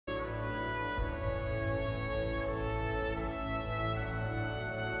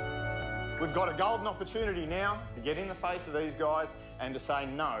We've got a golden opportunity now to get in the face of these guys and to say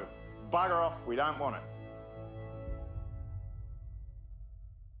no, bugger off, we don't want it.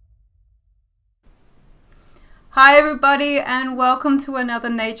 Hi everybody and welcome to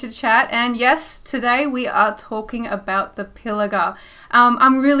another Nature Chat, and yes, today we are talking about the Pilliga.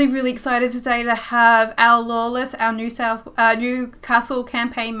 I'm really excited today to have Elle Lawless, our Newcastle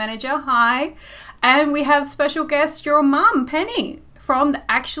campaign manager. Hi. And we have special guest, your mum, Penny, from the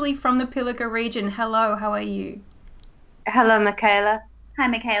Pilliga region. Hello, how are you? Hello, Michaela. Hi,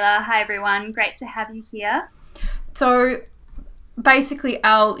 Michaela. Hi, everyone. Great to have you here. So basically,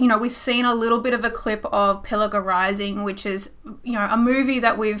 Elle, we've seen a little bit of a clip of Pilliga Rising, which is, a movie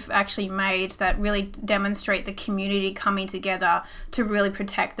that we've actually made that really demonstrate the community coming together to really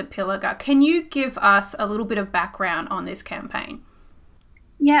protect the Pilliga. Can you give us a little bit of background on this campaign?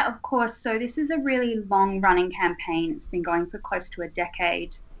 Yeah, of course. So this is a really long-running campaign. It's been going for close to a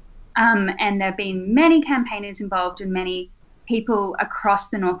decade. And there have been many campaigners involved and many people across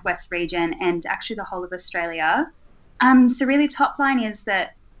the Northwest region and actually the whole of Australia. So really top line is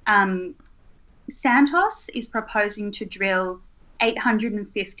that Santos is proposing to drill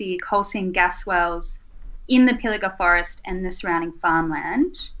 850 coal seam gas wells in the Pilliga Forest and the surrounding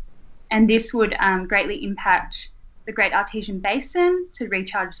farmland. And this would greatly impact the Great Artesian Basin, to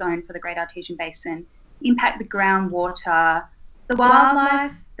recharge zone for the Great Artesian Basin, impact the groundwater, the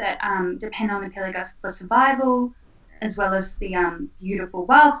wildlife that depend on the Pilliga for survival, as well as the beautiful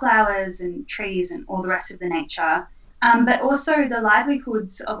wildflowers and trees and all the rest of the nature. But also the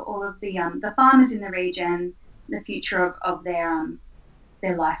livelihoods of all of the farmers in the region, the future of their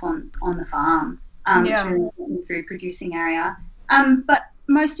life on the farm. It's really important food producing area. But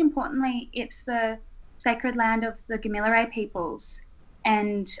most importantly, it's the sacred land of the Gamilaroi peoples,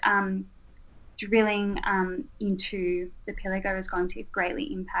 and drilling into the Pilliga is going to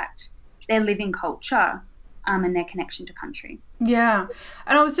greatly impact their living culture and their connection to country. Yeah,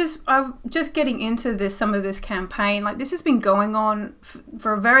 and I was just getting into some of this campaign. Like, this has been going on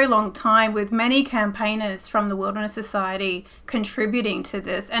for a very long time, with many campaigners from the Wilderness Society contributing to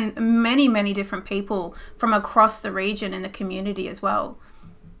this, and many different people from across the region and the community as well.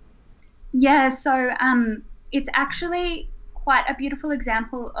 Yeah, so it's actually quite a beautiful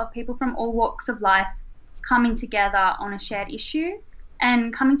example of people from all walks of life coming together on a shared issue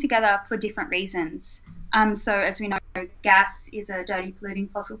and coming together for different reasons. So as we know, gas is a dirty, polluting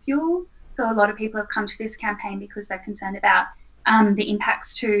fossil fuel. So a lot of people have come to this campaign because they're concerned about the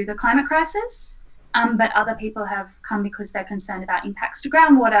impacts to the climate crisis. But other people have come because they're concerned about impacts to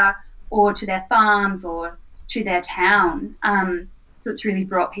groundwater or to their farms or to their town. So it's really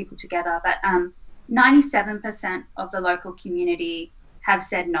brought people together. But 97% of the local community have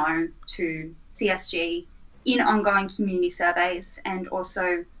said no to CSG in ongoing community surveys, and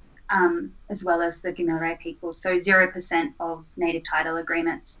also as well as the Gamilaroi people. So 0% of native title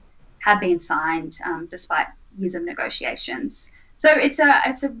agreements have been signed despite years of negotiations. So it's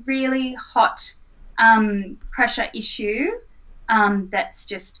a really hot pressure issue that's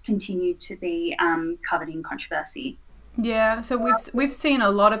just continued to be covered in controversy. Yeah, so we've seen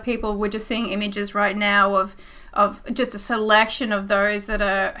a lot of people. We're just seeing images right now of just a selection of those that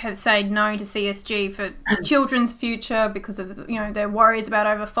have said no to CSG for children's future because of their worries about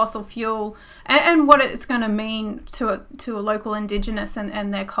over fossil fuel and what it's going to mean to a local Indigenous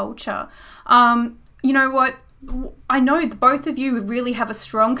and their culture. You know what? I know both of you really have a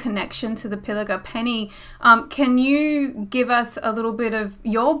strong connection to the Pilliga. Penny, can you give us a little bit of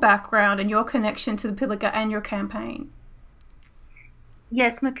your background and your connection to the Pilliga and your campaign?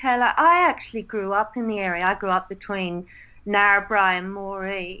 Yes, Michaela, I actually grew up in the area. I grew up between Narrabri and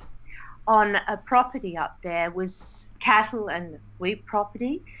Moree. On a property up there was cattle and wheat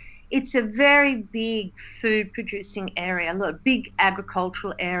property. It's a very big food producing area, a big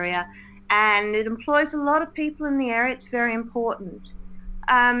agricultural area, and it employs a lot of people in the area. It's very important.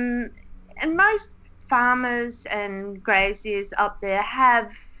 And most farmers and graziers up there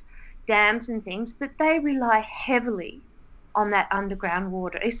have dams and things, but they rely heavily on that underground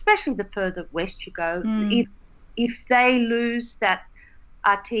water, especially the further west you go. If they lose that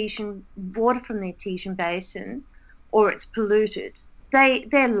artesian water from the artesian basin, or it's polluted,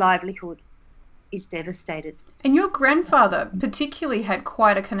 their livelihood is devastated. And your grandfather particularly had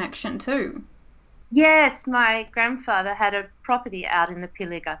quite a connection too. Yes, my grandfather had a property out in the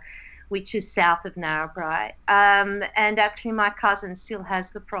Pilliga, which is south of Narrabri, and actually my cousin still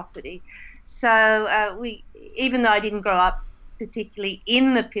has the property. So even though I didn't grow up particularly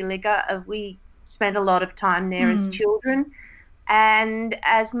in the Pilliga, we spent a lot of time there as children. And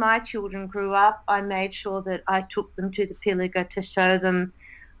as my children grew up, I made sure that I took them to the Pilliga to show them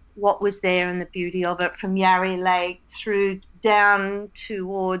what was there and the beauty of it, from Yarra Lake through down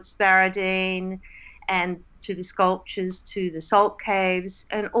towards Barradine and to the sculptures, to the salt caves,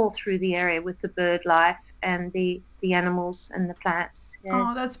 and all through the area with the bird life and the animals and the plants.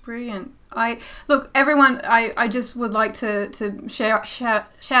 Yeah. Oh, that's brilliant. Look, everyone, I just would like to shout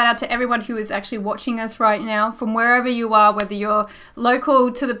out to everyone who is actually watching us right now from wherever you are, whether you're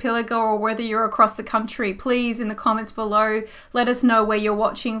local to the Pilliga or whether you're across the country. Please, in the comments below, let us know where you're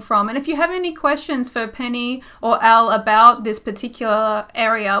watching from. And if you have any questions for Penny or Elle about this particular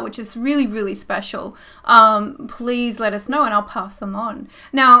area, which is really, really special, please let us know and I'll pass them on.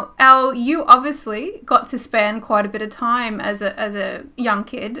 Now, Elle, you obviously got to spend quite a bit of time as a young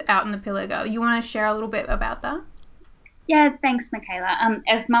kid out in the Pilliga. You want to share a little bit about that? Yeah, thanks, Michaela.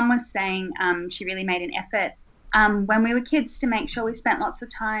 As Mum was saying, she really made an effort when we were kids to make sure we spent lots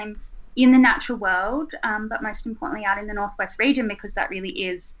of time in the natural world, but most importantly out in the Northwest region, because that really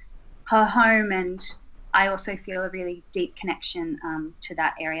is her home, and I also feel a really deep connection to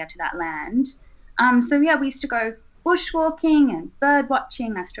that area, to that land. So yeah, we used to go bushwalking and bird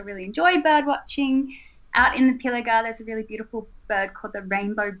watching. I still really enjoy bird watching. Out in the Pilliga, there's a really beautiful bird called the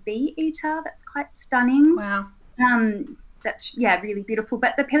rainbow bee eater. That's quite stunning. Wow. That's, yeah, really beautiful.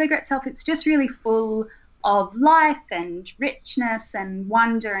 But the Pilliga itself, it's just really full of life and richness and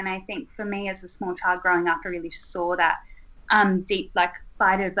wonder. And I think for me as a small child growing up, I really saw that deep, like,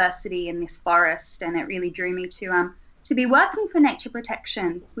 biodiversity in this forest. And it really drew me to be working for nature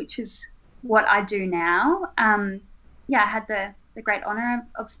protection, which is what I do now. Yeah, I had the great honour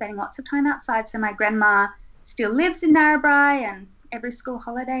of spending lots of time outside. So my grandma still lives in Narrabri, and every school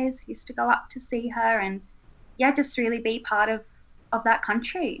holidays used to go up to see her, and yeah, just really be part of that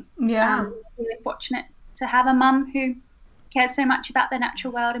country. Yeah. Really fortunate to have a mum who cares so much about the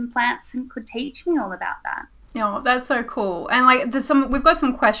natural world and plants and could teach me all about that. Oh, that's so cool. And like we've got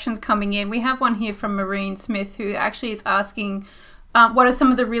some questions coming in. We have one here from Maureen Smith, who actually is asking what are some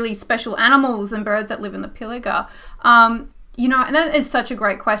of the really special animals and birds that live in the Pilliga? You know, and that is such a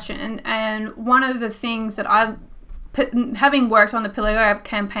great question. And one of the things that having worked on the Pilliga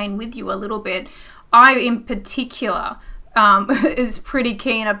campaign with you a little bit, I in particular is pretty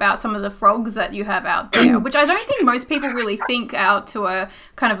keen about some of the frogs that you have out there, which I don't think most people really think out to a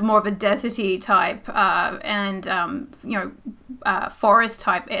kind of more of a deserty type forest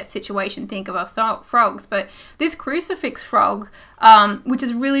type situation, think of frogs. But this crucifix frog, which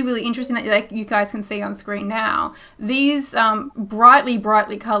is really, really interesting that like you guys can see on screen now, these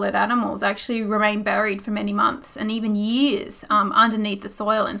brightly coloured animals actually remain buried for many months and even years underneath the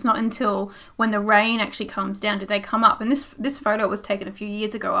soil. And it's not until when the rain actually comes down do they come up. And this photo was taken a few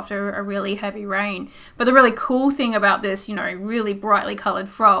years ago after a really heavy rain. But the really cool thing about this, you know, really brightly coloured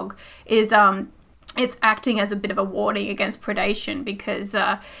frog is it's acting as a bit of a warning against predation, because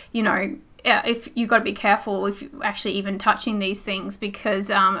you know, if you've got to be careful if you're actually even touching these things, because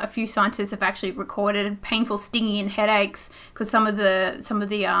a few scientists have actually recorded painful stinging and headaches because some of the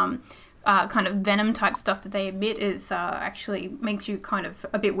kind of venom type stuff that they emit is actually makes you kind of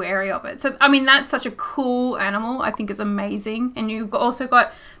a bit wary of it. So I mean, that's such a cool animal. I think is amazing. And you've also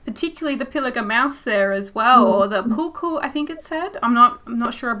got particularly the Pilliga mouse there as well, or the pulku, I think it said. I'm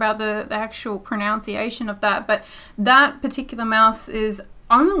not sure about the actual pronunciation of that, but that particular mouse is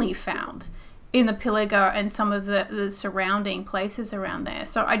only found in the Pilliga and some of the surrounding places around there.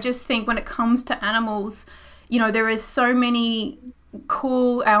 So I just think when it comes to animals, you know, there is so many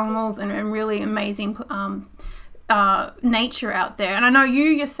cool animals and really amazing nature out there. And I know you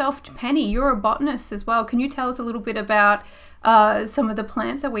yourself, Penny, you're a botanist as well. Can you tell us a little bit about some of the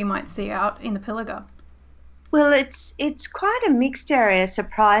plants that we might see out in the Pilliga? Well, it's quite a mixed area,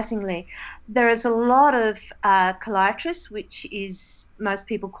 surprisingly. There is a lot of calitris, which is, most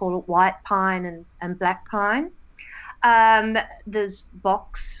people call it white pine and black pine. There's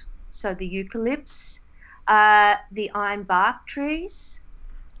box, so the eucalypts, the iron bark trees,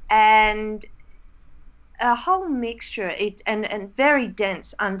 and a whole mixture, and very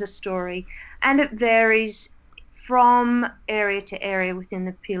dense understory, and it varies from area to area within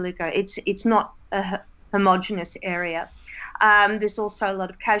the Pilliga. It's not a homogeneous area. There's also a lot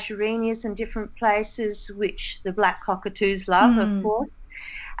of casuarinas in different places, which the black cockatoos love, of course,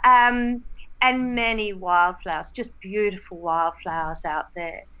 and many wildflowers, just beautiful wildflowers out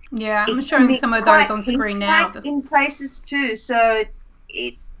there. Yeah, I'm showing some of those on screen now. In places too, so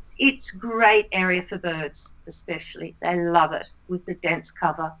it's great area for birds, especially. They love it with the dense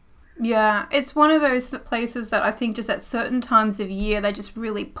cover. Yeah, it's one of those places that I think just at certain times of year they just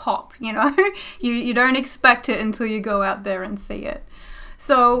really pop, you know. you don't expect it until you go out there and see it.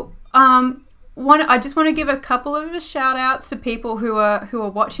 So I just want to give a couple of shout outs to people who are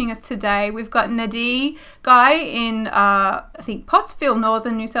watching us today. We've got Nadee Guy in I think Pottsville,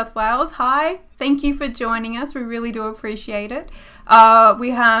 northern New South Wales. Hi, thank you for joining us. We really do appreciate it.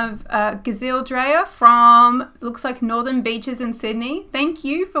 We have Gazelle Dreyer from looks like Northern Beaches in Sydney. Thank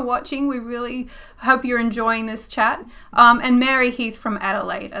you for watching. We really hope you're enjoying this chat. And Mary Heath from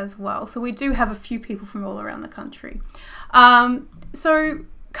Adelaide as well. So we do have a few people from all around the country. So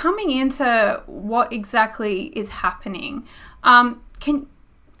coming into what exactly is happening, can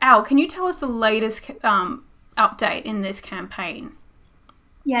you tell us the latest update in this campaign?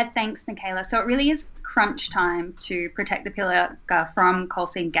 Yeah, thanks, Michaela. So it really is crunch time to protect the Pilliga from coal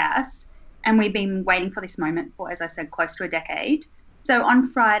seam gas, and we've been waiting for this moment for, as I said, close to a decade. So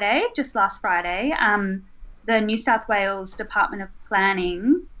on Friday, just last Friday, the New South Wales Department of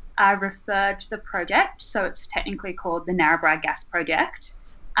Planning referred the project, so it's technically called the Narrabri Gas Project,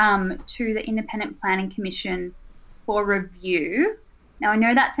 to the Independent Planning Commission for review. Now, I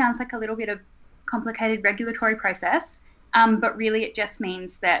know that sounds like a little bit of complicated regulatory process, but really it just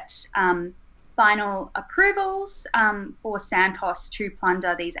means that final approvals for Santos to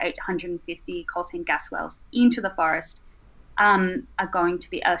plunder these 850 coal seam gas wells into the forest are going to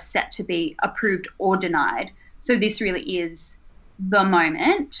be set to be approved or denied. So this really is the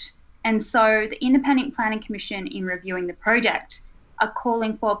moment. And so the Independent Planning Commission, in reviewing the project, are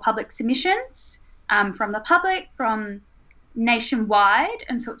calling for public submissions from the public, from nationwide.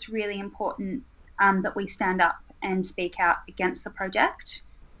 And so it's really important that we stand up and speak out against the project.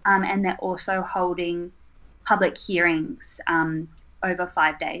 And they're also holding public hearings over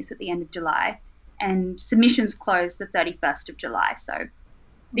 5 days at the end of July. And submissions close the 31st of July. So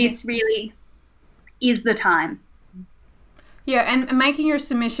this really is the time. Yeah, and making your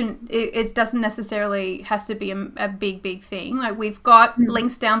submission, it doesn't necessarily has to be a big thing. Like, we've got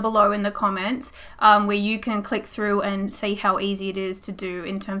links down below in the comments where you can click through and see how easy it is to do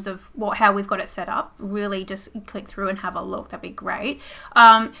in terms of how we've got it set up. Really just click through and have a look. That'd be great.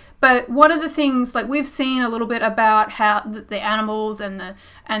 But one of the things, like, we've seen a little bit about how the animals and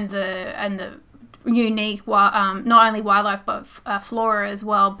the unique, not only wildlife but flora as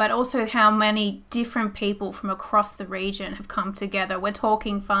well, but also how many different people from across the region have come together. We're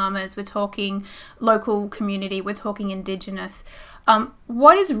talking farmers, we're talking local community, we're talking Indigenous.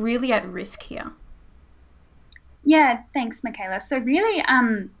 What is really at risk here? Yeah, thanks, Michaela. So really,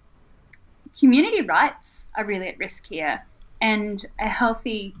 community rights are really at risk here, and a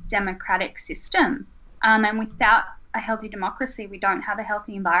healthy democratic system. And without a healthy democracy, we don't have a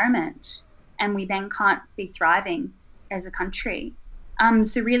healthy environment, and we then can't be thriving as a country.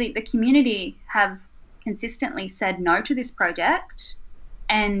 So really, the community have consistently said no to this project,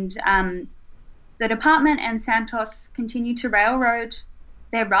 and the department and Santos continue to railroad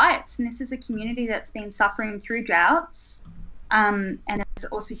their rights. And this is a community that's been suffering through droughts, and there's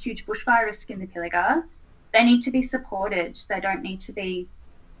also huge bushfire risk in the Pilliga. They need to be supported. They don't need to be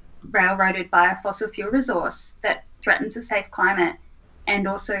railroaded by a fossil fuel resource that threatens a safe climate and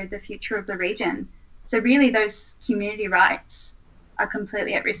also the future of the region. So really, those community rights are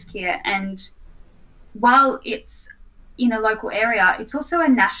completely at risk here. And while it's in a local area, it's also a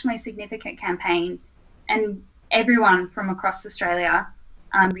nationally significant campaign, and everyone from across Australia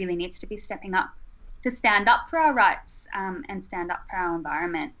really needs to be stepping up to stand up for our rights and stand up for our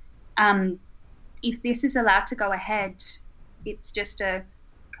environment. If this is allowed to go ahead, it's just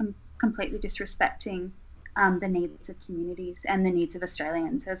completely disrespecting the needs of communities and the needs of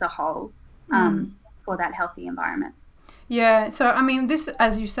Australians as a whole for that healthy environment. Yeah, so I mean, this,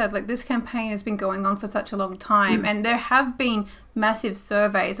 as you said, like, this campaign has been going on for such a long time, and there have been massive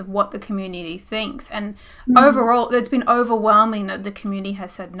surveys of what the community thinks, and overall it's been overwhelming that the community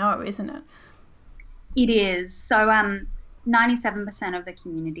has said no, isn't it? It is. So 97% of the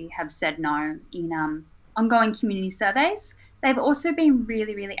community have said no in ongoing community surveys. They've also been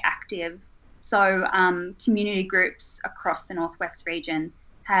really, really active. So community groups across the Northwest region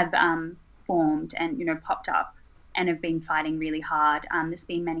have formed and, popped up and have been fighting really hard. There's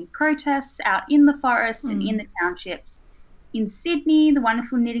been many protests out in the forest and in the townships. In Sydney, the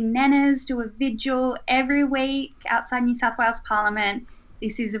wonderful Knitting Nanas do a vigil every week outside New South Wales Parliament.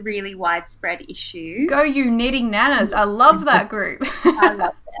 This is a really widespread issue. Go you Knitting Nanas. I love that group. I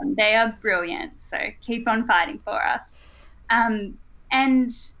love them. They are brilliant. So keep on fighting for us.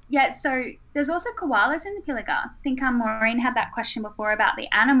 And yeah, so there's also koalas in the Pilliga. I think Maureen had that question before about the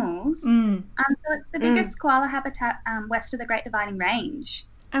animals. So it's the biggest koala habitat west of the Great Dividing Range.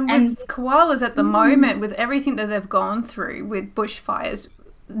 And with koalas at the moment, with everything that they've gone through with bushfires,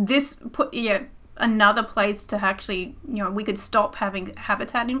 another place to actually, we could stop having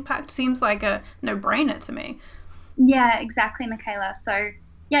habitat impact seems like a no-brainer to me. Yeah, exactly, Michaela. So,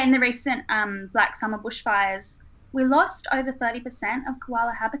 yeah, in the recent Black Summer bushfires, we lost over 30% of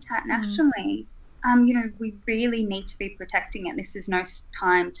koala habitat nationally. We really need to be protecting it. This is no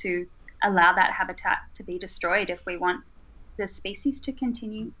time to allow that habitat to be destroyed if we want the species to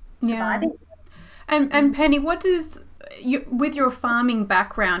continue surviving. Yeah. And Penny, what does with your farming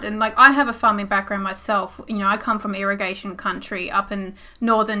background, and like I have a farming background myself, I come from irrigation country up in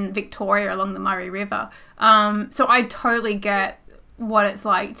northern Victoria along the Murray River, so I totally get what it's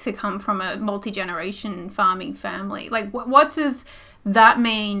like to come from a multi-generation farming family. Like what does that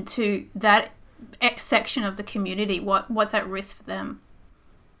mean to that section of the community? What's at risk for them?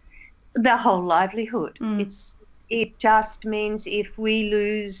 The whole livelihood. It just means if we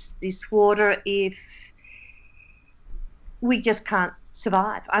lose this water, if we just can't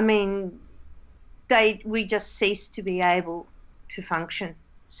survive. I mean, we just cease to be able to function.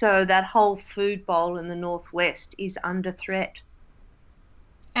 So that whole food bowl in the northwest is under threat.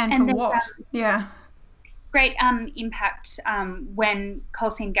 And for what? Great impact when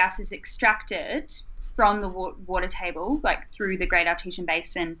coal seam gas is extracted from the water table, like through the Great Artesian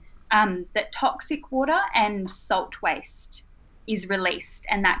Basin, that toxic water and salt waste is released,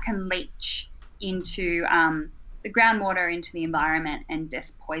 and that can leach into the groundwater, into the environment, and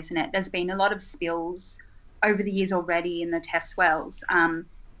just poison it. There's been a lot of spills over the years already in the test wells,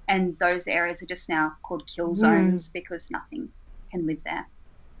 and those areas are just now called kill zones because nothing can live there.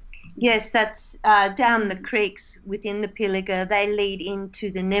 Yes, that's down the creeks within the Pilliga. They lead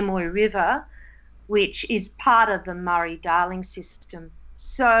into the Nemoy River, which is part of the Murray-Darling system.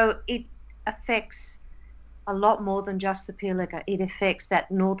 So it affects a lot more than just the Pilliga. It affects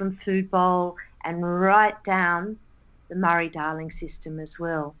that northern food bowl and right down the Murray-Darling system as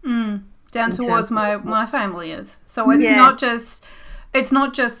well. Down towards my family is. So it's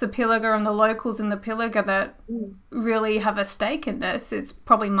not just the Pilliga and the locals in the Pilliga that really have a stake in this. It's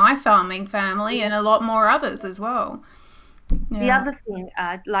probably my farming family and a lot more others as well. Yeah. The other thing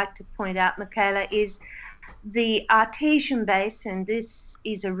I'd like to point out, Michaela, is the Artesian Basin. This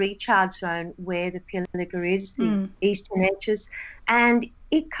is a recharge zone where the Pilliga is, the eastern edges, and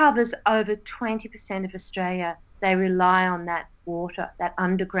it covers over 20% of Australia. They rely on that water, that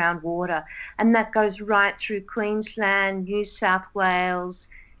underground water, and that goes right through Queensland, New South Wales,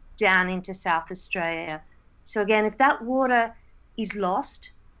 down into South Australia. So again, if that water is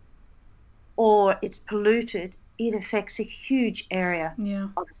lost or it's polluted, it affects a huge area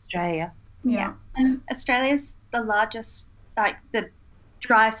of Australia. Yeah. And Australia's the largest, like the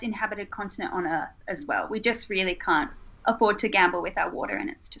driest inhabited continent on Earth as well. We just really can't afford to gamble with our water, and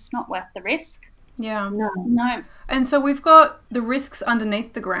it's just not worth the risk. Yeah. No. And so we've got the risks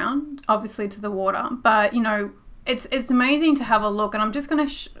underneath the ground, obviously, to the water. But, it's amazing to have a look. And I'm just going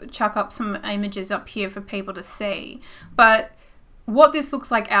to chuck up some images up here for people to see. But what this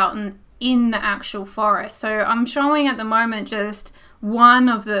looks like out in the actual forest. So I'm showing at the moment just one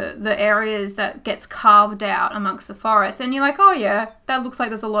of the areas that gets carved out amongst the forest. And you're like, oh, yeah, that looks like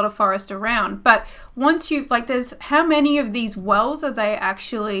there's a lot of forest around. But once there's how many of these wells are they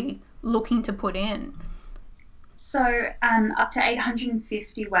actually looking to put in? So up to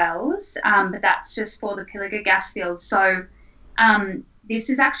 850 wells, but that's just for the Pilliga gas field. So this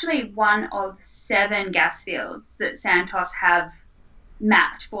is actually one of 7 gas fields that Santos have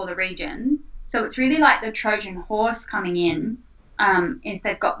mapped for the region. So it's really like the Trojan horse coming in. If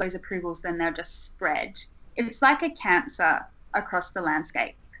they've got those approvals, then they'll just spread. It's like a cancer across the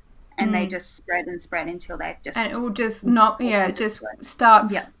landscape. And they just spread and spread until they've just... And it will just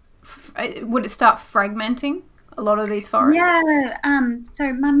start... Yeah. Would it start fragmenting a lot of these forests? Yeah.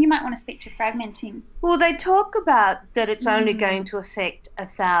 So, Mum, you might want to speak to fragmenting. Well, they talk about that it's only going to affect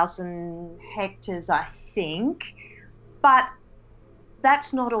 1,000 hectares, I think, but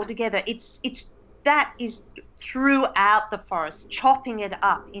that's not altogether. That is throughout the forest, chopping it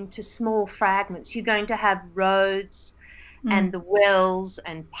up into small fragments. You're going to have roads and the wells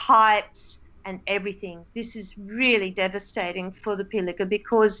and pipes and everything. This is really devastating for the Pilliga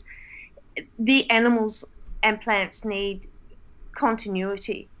because the animals and plants need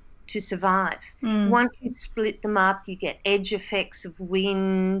continuity to survive. Once you split them up, you get edge effects of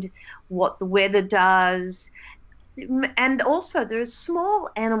wind, what the weather does. And also there are small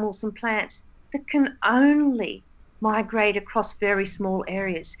animals and plants that can only migrate across very small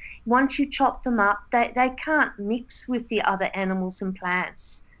areas. Once you chop them up, they can't mix with the other animals and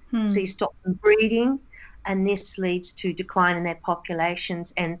plants. So you stop them breeding, and this leads to decline in their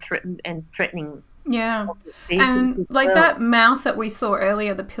populations and threatening Yeah. species And as like well. that mouse that we saw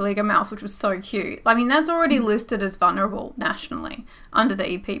earlier, the Pilliga mouse, which was so cute. I mean, that's already listed as vulnerable nationally under the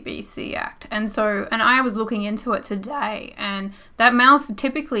EPBC Act. And so, and I was looking into it today, and that mouse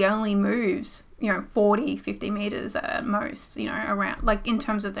typically only moves, 40, 50 meters at most, around, like in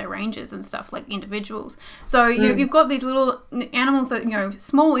terms of their ranges and stuff, like individuals. So you've got these little animals that,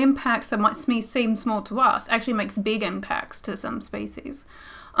 small impacts that might seem small to us actually makes big impacts to some species.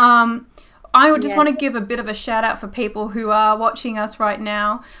 I would just want to give a bit of a shout out for people who are watching us right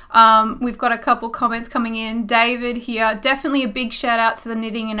now. We've got a couple comments coming in. David here, definitely a big shout out to the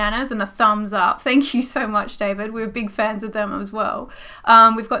Knitting Nanas and a thumbs up. Thank you so much, David. We're big fans of them as well.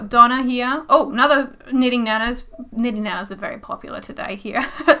 We've got Donna here. Oh, another Knitting Nanas. Knitting Nanas are very popular today here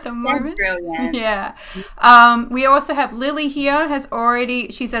at the moment. That's brilliant. Yeah. We also have Lily here.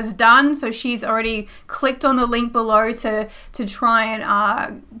 She says done, so she's already clicked on the link below to try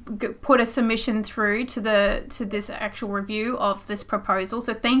and put a submission through to this actual review of this proposal.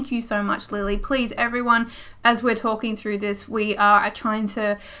 So thank you so much, Lily. Please, everyone, as we're talking through this, we are trying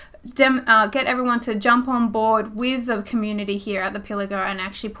to get everyone to jump on board with the community here at the Pilliga and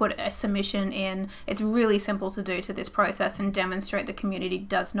actually put a submission in. It's really simple to do to this process and demonstrate the community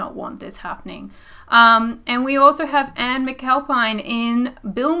does not want this happening. And we also have Anne McAlpine in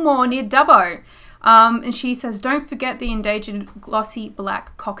Bilmore near Dubbo. And she says, don't forget the endangered glossy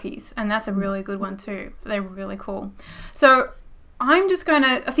black cockies. And that's a really good one too. They're really cool. So I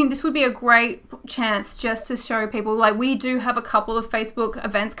think this would be a great chance just to show people, like we do have a couple of Facebook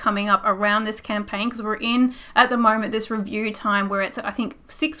events coming up around this campaign because we're in, at the moment, this review time where it's, I think,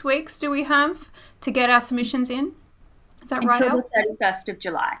 6 weeks do we have to get our submissions in? Is that right, Until the 31st of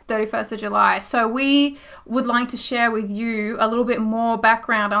July. 31st of July. So we would like to share with you a little bit more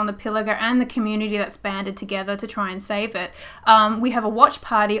background on the Pilliga and the community that's banded together to try and save it. We have a watch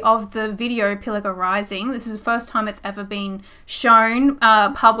party of the video Pilliga Rising. This is the first time it's ever been shown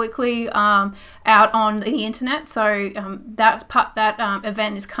publicly out on the internet. So that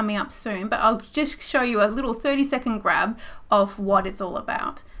event is coming up soon. But I'll just show you a little 30-second grab of what it's all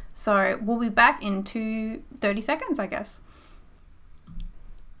about. So we'll be back in 30 seconds, I guess.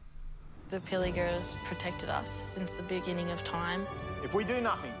 The Pilliga has protected us since the beginning of time. If we do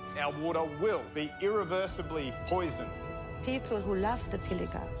nothing, our water will be irreversibly poisoned. People who love the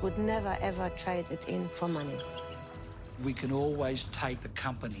Pilliga would never ever trade it in for money. We can always take the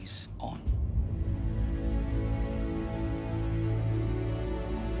companies on.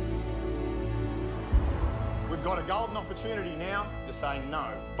 We've got a golden opportunity now to say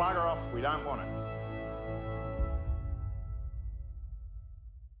no, bugger off, we don't want it.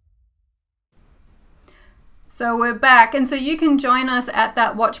 So we're back, and so you can join us at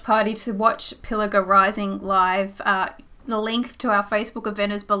that watch party to watch Pilliga Rising live. The link to our Facebook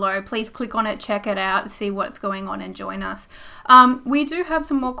event is below. Please click on it, check it out, see what's going on and join us. We do have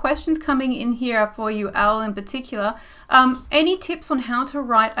some more questions coming in here for you, Elle, in particular. Any tips on how to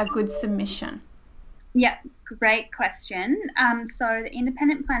write a good submission? Yeah, great question. So the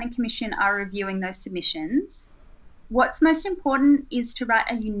Independent Planning Commission are reviewing those submissions. What's most important is to write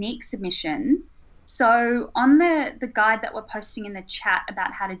a unique submission. So on the guide that we're posting in the chat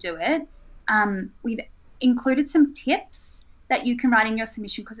about how to do it, we've included some tips that you can write in your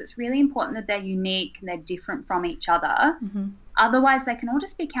submission because it's really important that they're unique and they're different from each other. Mm-hmm. Otherwise, they can all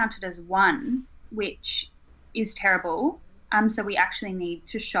just be counted as one, which is terrible. So we actually need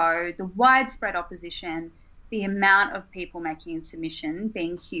to show the widespread opposition, the amount of people making a submission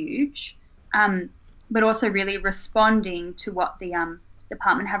being huge, but also really responding to what the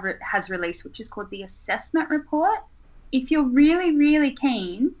department has released, which is called the assessment report. If you're really, really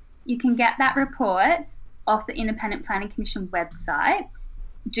keen, you can get that report off the Independent Planning Commission website.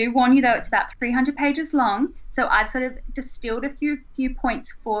 Do warn you though, it's about 300 pages long. So I've sort of distilled a few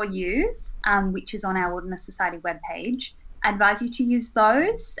points for you, which is on our Wilderness Society webpage. I advise you to use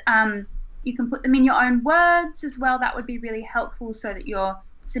those. You can put them in your own words as well. That would be really helpful so that your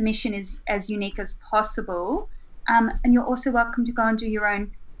submission is as unique as possible. And you're also welcome to go and do your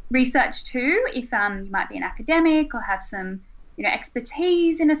own research too. If you might be an academic or have some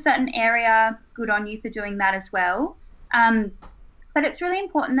expertise in a certain area, good on you for doing that as well. But it's really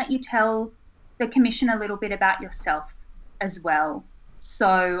important that you tell the Commission a little bit about yourself as well.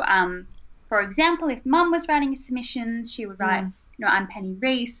 So, for example, if Mum was writing a submission, she would write, I'm Penny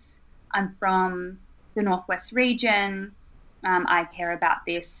Rees, I'm from the Northwest region, I care about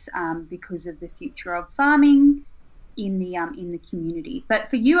this because of the future of farming in the community. But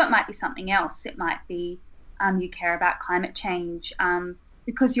for you, it might be something else. It might be you care about climate change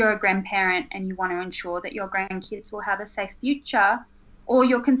because you're a grandparent and you want to ensure that your grandkids will have a safe future or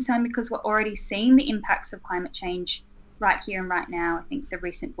you're concerned because we're already seeing the impacts of climate change right here and right now. I think the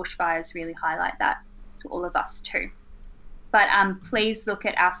recent bushfires really highlight that to all of us too. But please look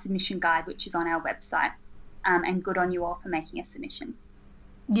at our submission guide, which is on our website, and good on you all for making a submission.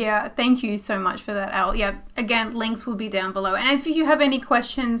 Yeah, thank you so much for that, Elle. Yeah, again, links will be down below. And if you have any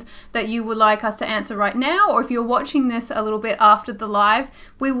questions that you would like us to answer right now, or if you're watching this a little bit after the live,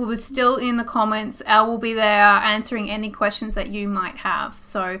 we will be still in the comments. Elle will be there answering any questions that you might have.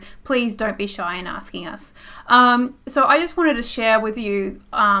 So please don't be shy in asking us. So I just wanted to share with you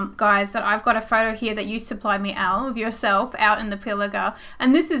guys that I've got a photo here that you supplied me, Elle, of yourself out in the Pilliga.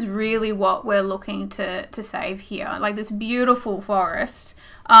 And this is really what we're looking to save here, like this beautiful forest.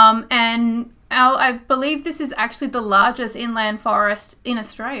 And I believe this is actually the largest inland forest in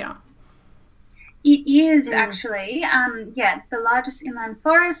Australia. It is actually, yeah, the largest inland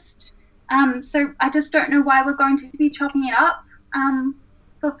forest. So I just don't know why we're going to be chopping it up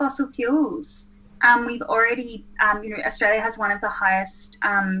for fossil fuels. We've already, Australia has one of the highest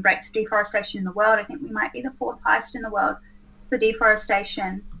rates of deforestation in the world. I think we might be the 4th highest in the world for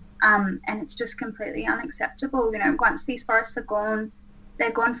deforestation. And it's just completely unacceptable. Once these forests are gone, they're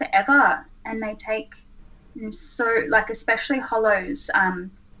gone forever, and they take especially hollows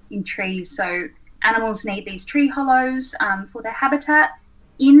in trees. So animals need these tree hollows for their habitat.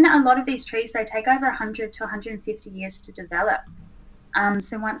 In a lot of these trees, they take over 100 to 150 years to develop.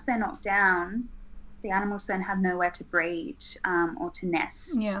 So once they're knocked down, the animals then have nowhere to breed or to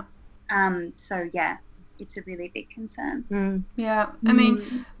nest. Yeah. So yeah, it's a really big concern. Yeah, I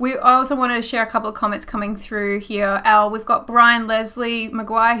mean, I also want to share a couple of comments coming through here. Elle, we've got Brian Leslie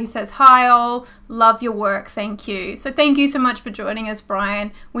Maguire who says, "Hi all, love your work, thank you." So thank you so much for joining us,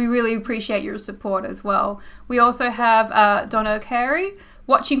 Brian. We really appreciate your support as well. We also have Donna Carey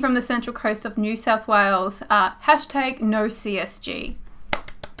watching from the central coast of New South Wales. Hashtag no CSG.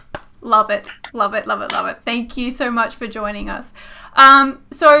 Love it, love it, love it, love it. Thank you so much for joining us.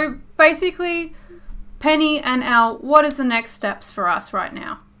 So basically, Penny and Elle, what is the next steps for us right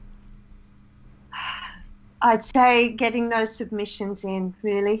now? I'd say getting those submissions in,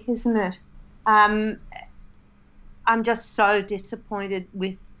 really, isn't it? I'm just so disappointed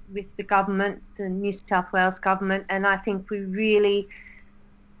with the government, the New South Wales government, and I think we really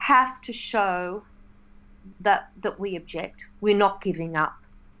have to show that we object. We're not giving up.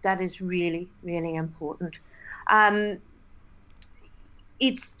 That is really, really important.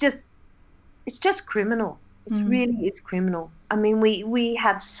 It's just criminal. It really is criminal. I mean, we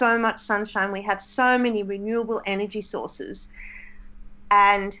have so much sunshine. We have so many renewable energy sources,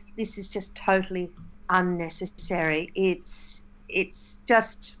 and this is just totally unnecessary. It's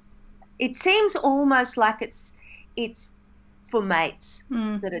just, it seems almost like it's for mates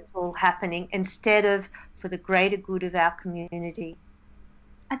that it's all happening instead of for the greater good of our community.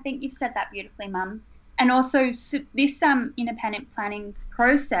 I think you've said that beautifully, Mum. And also, this independent planning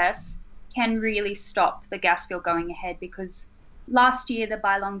process can really stop the gas field going ahead, because last year the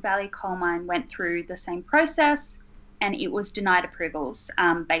Bylong Valley coal mine went through the same process and it was denied approvals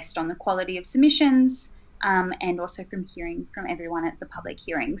based on the quality of submissions and also from hearing from everyone at the public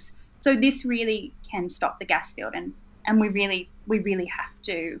hearings. So this really can stop the gas field, and we really have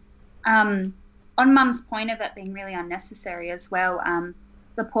to. On Mum's point of it being really unnecessary as well,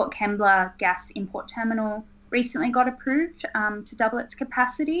 the Port Kembla gas import terminal recently got approved to double its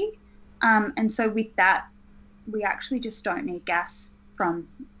capacity. And so with that, we actually just don't need gas from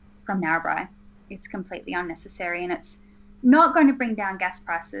Narrabri. It's completely unnecessary, and it's not going to bring down gas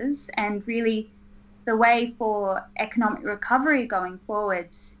prices. And really, the way for economic recovery going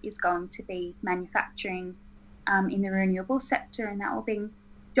forwards is going to be manufacturing in the renewable sector, and that will bring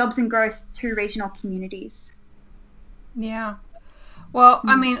jobs and growth to regional communities. Yeah. Well,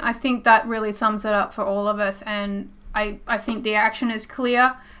 I mean, I think that really sums it up for all of us, and I think the action is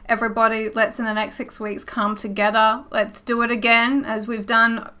clear. Everybody, let's in the next 6 weeks come together. Let's do it again, as we've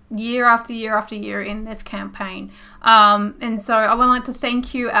done year after year after year in this campaign. And so I would like to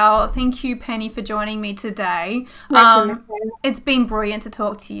thank you, Elle. Thank you, Penny, for joining me today. It's been brilliant to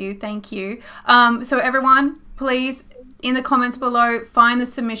talk to you. Thank you. So everyone, please, in the comments below, find the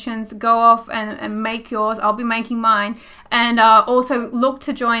submissions, go off and make yours. I'll be making mine. And also look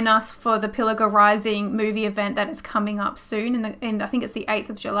to join us for the Pilliga Rising movie event that is coming up soon. I think it's the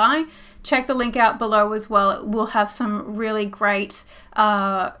 8th of July. Check the link out below as well. We'll have some really great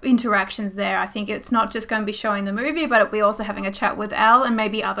interactions there. I think it's not just going to be showing the movie, but it'll be also having a chat with Elle and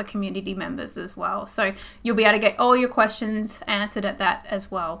maybe other community members as well. So you'll be able to get all your questions answered at that as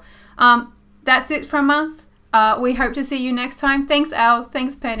well. That's it from us. We hope to see you next time. Thanks, Elle.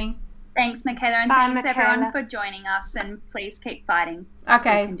 Thanks, Penny. Thanks, Michaela, and Bye, thanks Michaela. everyone for joining us. And please keep fighting.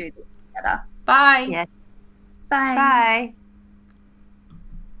 Okay. We can do this together. Bye. Yes. Bye. Bye.